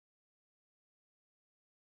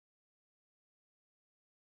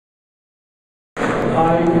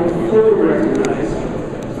I fully recognize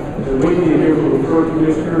that waiting to hear from the Borough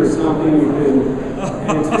Commissioner is something we've been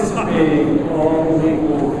anticipating all week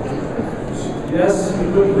long. Yes, we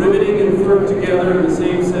put riveting and FERC together in the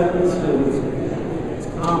same sentence, and it's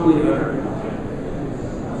commonly uttered.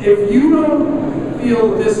 If you don't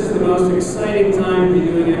feel that this is the most exciting time to be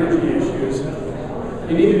doing energy issues,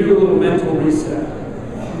 you need to do a little mental reset.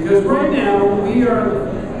 Because right now, we are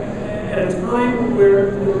at a time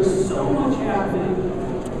where there is so much happening,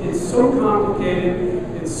 it's so complicated,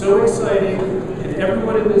 it's so exciting, and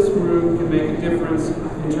everyone in this room can make a difference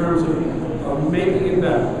in terms of making it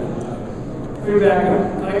better. Let me back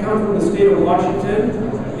up. I come from the state of Washington,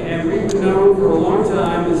 and we've been known for a long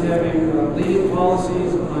time as having leading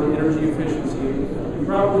policies on energy efficiency. You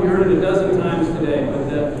probably heard it a dozen times today, but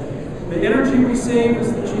the energy we save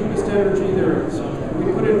is the cheapest energy there is.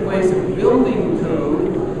 We put in place a building code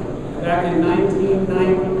back in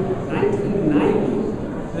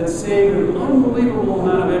 1990 that saved an unbelievable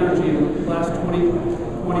amount of energy in the last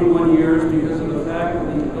 21 years because of the fact that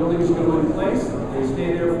these buildings go in place, they stay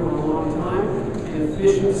there for a long time, and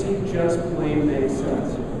efficiency just plain makes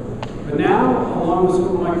sense. But now, along with some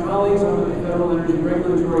of my colleagues on the Federal Energy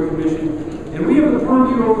Regulatory Commission, and we have the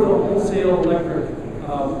purview over the wholesale electric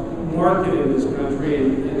market in this country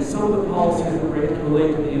and some of the policies that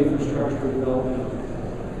relate to the infrastructure development.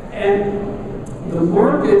 And the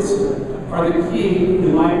markets are the key,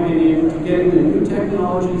 in my opinion, to getting the new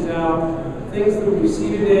technologies out, things that we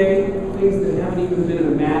see today, things that haven't even been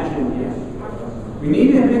imagined yet. We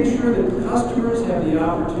need to make sure that customers have the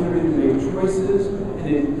opportunity to make choices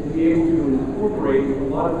and be able to incorporate a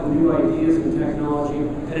lot of the new ideas and technology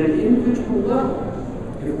at an individual level.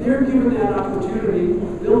 If they're given that opportunity,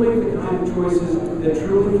 they'll make the kind of choices that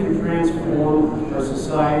truly can transform our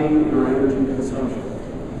society and our energy consumption.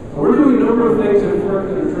 We're doing a number of things at FERC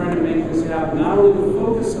that are trying to make this happen, not only to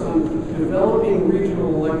focus on developing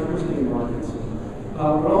regional electricity markets,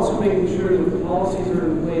 but also making sure that the policies are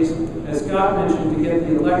in place, as Scott mentioned, to get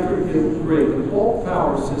the electric grid, the bulk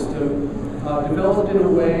power system, developed in a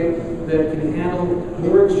way that can handle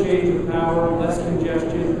more exchange of power, less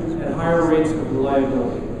congestion, at higher rates of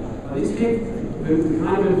reliability. These take the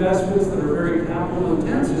kind of investments that are very capital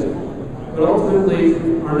intensive, but ultimately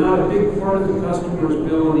are not a big part of the customer's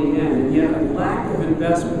bill in the end, and yet a lack of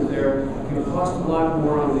investment there can cost a lot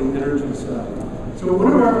more on the energy side. So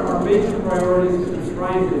one of our major priorities is to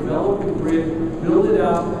try and develop the grid, build it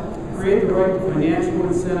out, create the right financial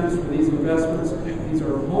incentives for these investments. These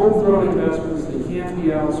are homegrown investments, they can't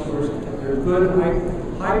be outsourced, they're good,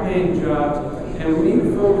 high-paying jobs, and we need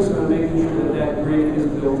to focus on making sure that that grid is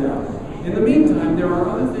built out. In the meantime, there are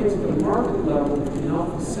other things at the market level that can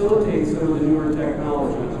help facilitate some of the newer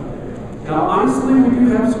technologies. Now, honestly, we do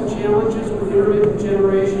have some challenges with intermittent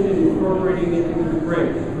generation and incorporating it into the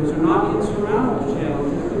grid. Those are not insurmountable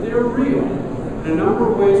challenges, but they're real. In a number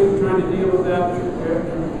of ways, we're trying to deal with that,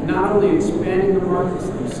 not only expanding the markets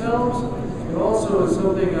themselves, but also as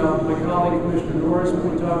something my colleague Commissioner Norris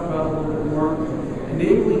will talk about a little bit more,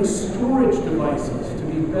 enabling storage devices to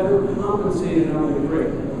be better compensated on the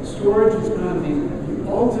grid. Storage is kind of the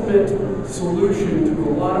ultimate solution to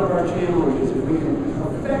a lot of our challenges. If we can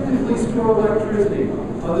effectively store electricity,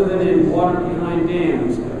 other than in water behind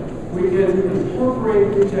dams, we can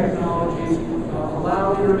incorporate new technologies,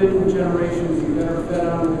 allow intermittent generation to be better fed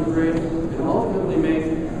out of the grid, and ultimately make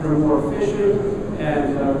for a more efficient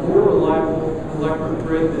and more reliable electric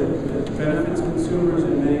grid that benefits consumers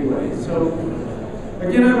in many ways. So,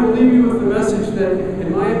 again, I will leave you with the message that,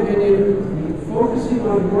 in my opinion, focusing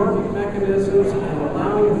on market mechanisms and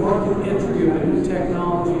allowing market entry of new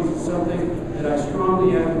technologies is something that I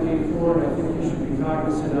strongly advocate for, and I think we should be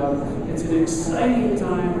cognizant of. It's an exciting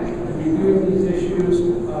time to be doing these issues.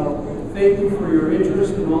 Thank you for your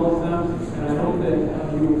interest in all of them, and I hope that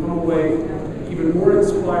you will come away even more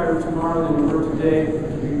inspired tomorrow than you were today to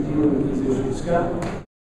be dealing with these issues. Scott?